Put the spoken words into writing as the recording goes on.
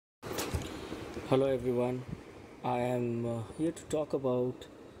Hello everyone, I am here to talk about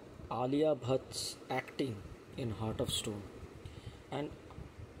Alia Bhatt's acting in Heart of Stone. And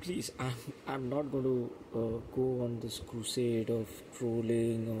please, I'm not going to go on this crusade of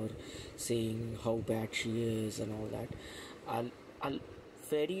trolling or saying how bad she is and all that. I'll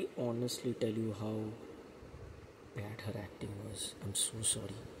very honestly tell you how bad her acting was. I'm so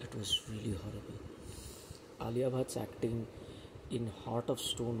sorry. It was really horrible. Alia Bhatt's acting in Heart of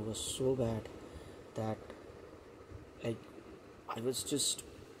Stone was so bad that like I was just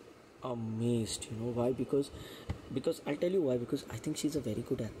amazed. You know why? Because I'll tell you why. Because I think she's a very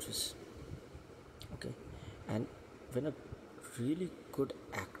good actress. Okay, and when a really good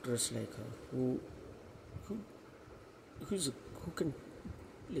actress like her, who who's who can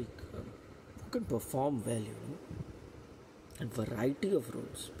like who can perform well, and variety of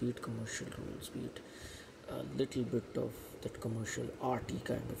roles, be it commercial roles, be it a little bit of that commercial arty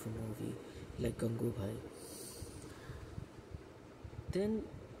kind of a movie like Gangu Bhai. Then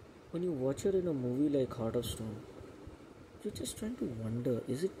when you watch her in a movie like Heart of Stone, you're just trying to wonder,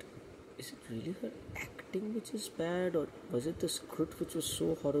 is it really her acting which is bad, or was it the script which was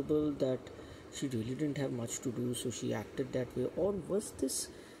so horrible that she really didn't have much to do, so she acted that way, or was this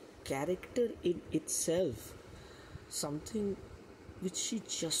character in itself something which she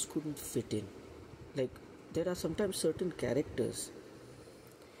just couldn't fit in? Like, there are sometimes certain characters,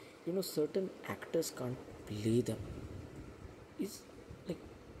 certain actors can't play them. Is like,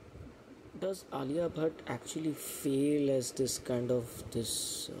 does Alia Bhatt actually fail as this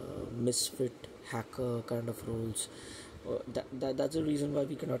misfit hacker kind of roles? That's the reason why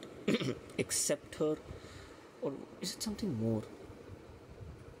we cannot accept her, or is it something more?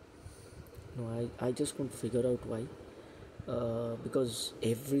 No, I just couldn't figure out why. Because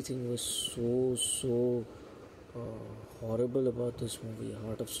everything was so horrible about this movie,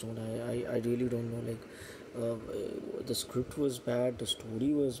 Heart of Stone. I really don't know. The script was bad, the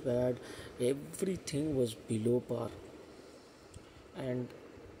story was bad, everything was below par, and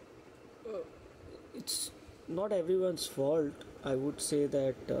it's not everyone's fault. I would say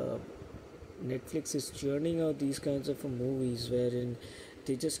that Netflix is churning out these kinds of movies wherein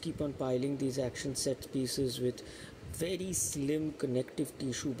they just keep on piling these action set pieces with very slim connective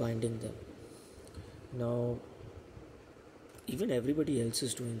tissue binding them. Now, even everybody else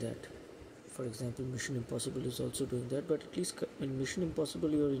is doing that. For example, Mission Impossible is also doing that, but at least in Mission Impossible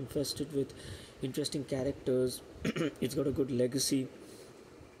you're invested with interesting characters. It's got a good legacy.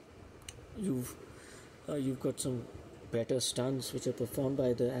 You've got some better stunts which are performed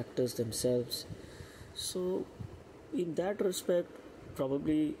by the actors themselves. So in that respect,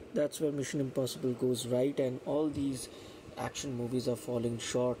 probably that's where Mission Impossible goes right, and all these action movies are falling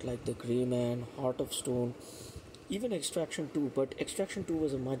short, like The Grey Man, Heart of Stone, even Extraction 2. But Extraction 2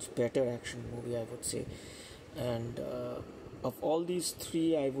 was a much better action movie, I would say. And of all these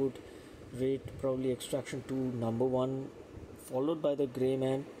three, I would rate probably Extraction 2 number one, followed by The Grey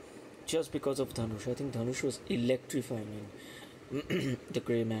Man, just because of Dhanush. I think Dhanush was electrifying in The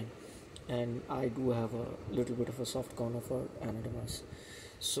Grey Man, and I do have a little bit of a soft corner for Ana de Armas.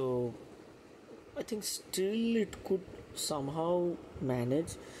 So I think still it could somehow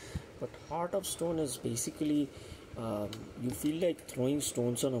manage, but Heart of Stone is basically you feel like throwing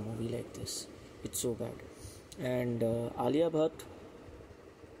stones on a movie like this. It's so bad. And Alia Bhatt,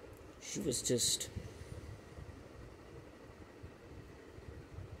 she was just,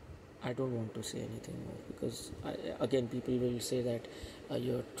 I don't want to say anything more, because again people will say that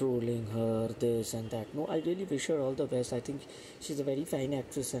you're trolling her, this and that. No, I really wish her all the best. I think she's a very fine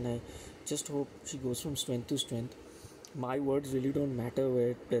actress, and I just hope she goes from strength to strength. My words really don't matter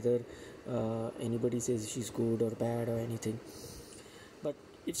whether anybody says she's good or bad or anything. But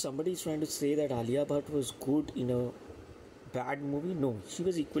if somebody is trying to say that Alia Bhatt was good in a bad movie, no, she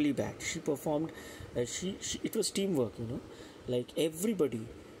was equally bad. She performed, it was teamwork, like everybody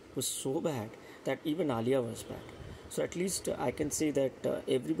was so bad that even Alia was bad. So at least I can say that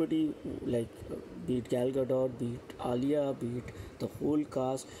everybody, be it Gal Gadot, be it Alia, be it the whole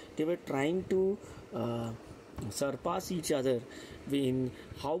cast, they were trying to surpass each other in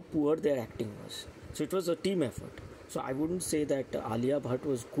how poor their acting was. So it was a team effort. So I wouldn't say that Alia Bhatt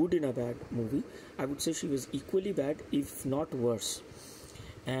was good in a bad movie. I would say she was equally bad, if not worse.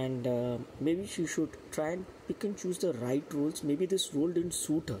 And maybe she should try and pick and choose the right roles. Maybe this role didn't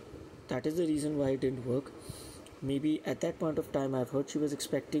suit her. That is the reason why it didn't work. Maybe at that point of time, I've heard she was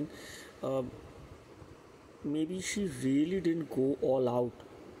expecting, maybe she really didn't go all out.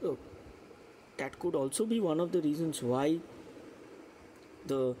 That could also be one of the reasons why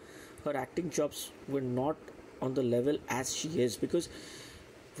her acting chops were not on the level as she is, because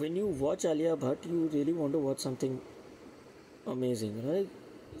when you watch Alia Bhatt, you really want to watch something amazing. Right?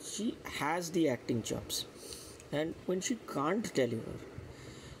 She has the acting chops, and when she can't deliver,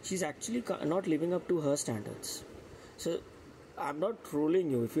 she's actually not living up to her standards. So I'm not trolling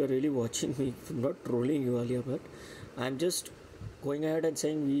you if you're really watching me. I'm not trolling you, Alia Bhatt. I'm just going ahead and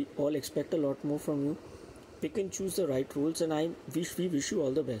saying we all expect a lot more from you. Pick and choose the right roles, and we wish you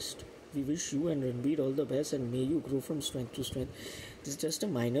all the best. We wish you and Ranbir all the best, and may you grow from strength to strength. This is just a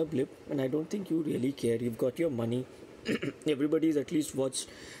minor blip, and I don't think you really care. You've got your money. Everybody's at least watched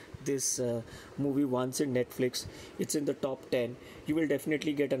this movie once in Netflix. It's in the top 10. You will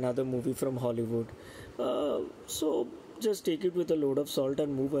definitely get another movie from Hollywood. So just take it with a load of salt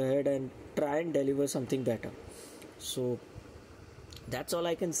and move ahead and try and deliver something better. So that's all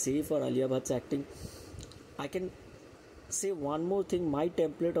I can say for Alia Bhatt's acting. I can say one more thing. My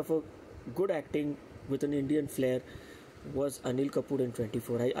template of a good acting with an Indian flair was Anil Kapoor in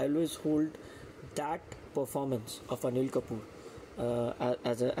 24. I always hold that performance of Anil Kapoor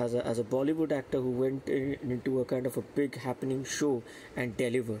as a Bollywood actor who went into a kind of a big happening show and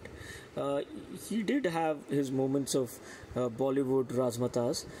delivered. He did have his moments of Bollywood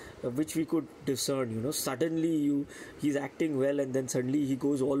razzmatazz, which we could discern. Suddenly he's acting well, and then suddenly he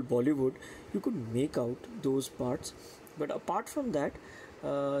goes all Bollywood. You could make out those parts, but apart from that,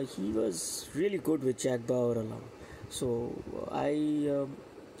 he was really good with Jack Bauer along. So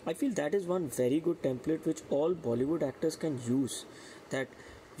I feel that is one very good template which all Bollywood actors can use. That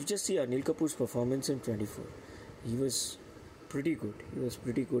you just see Anil Kapoor's performance in 24. He was pretty good. He was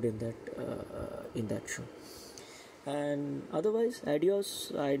pretty good in that show. And otherwise,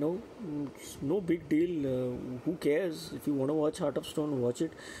 adios. I know, no big deal. Who cares? If you want to watch Heart of Stone, watch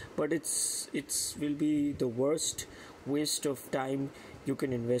it. But it's will be the worst waste of time you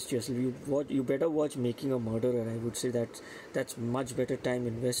can invest yourself. You better watch Making a Murderer. I would say that's much better time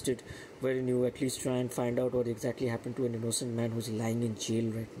invested, wherein you at least try and find out what exactly happened to an innocent man who's lying in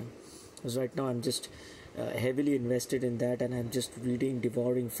jail right now. Because right now I'm just heavily invested in that, and I'm just reading,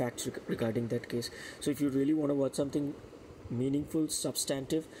 devouring facts regarding that case. So if you really want to watch something meaningful,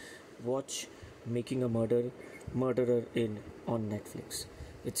 substantive, watch Making a Murderer on Netflix.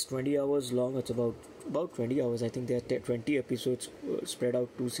 It's 20 hours long. It's about 20 hours. I think there are 20 episodes spread out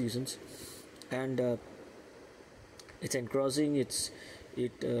 2 seasons, and it's engrossing. It's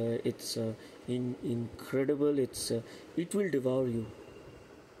incredible. It will devour you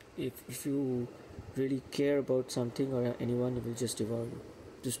if you really care about something or anyone. It will just devour you.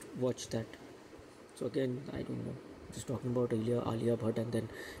 Just watch that. So again, I don't know. Just talking about Alia Bhatt and then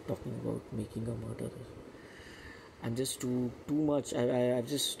talking about Making a Murderer. I'm just too much. I've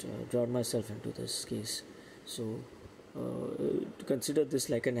just drawn myself into this case. So consider this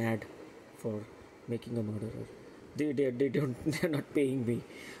like an ad for Making a Murderer. They don't they're not paying me,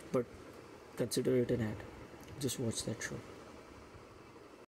 but consider it an ad. Just watch that show.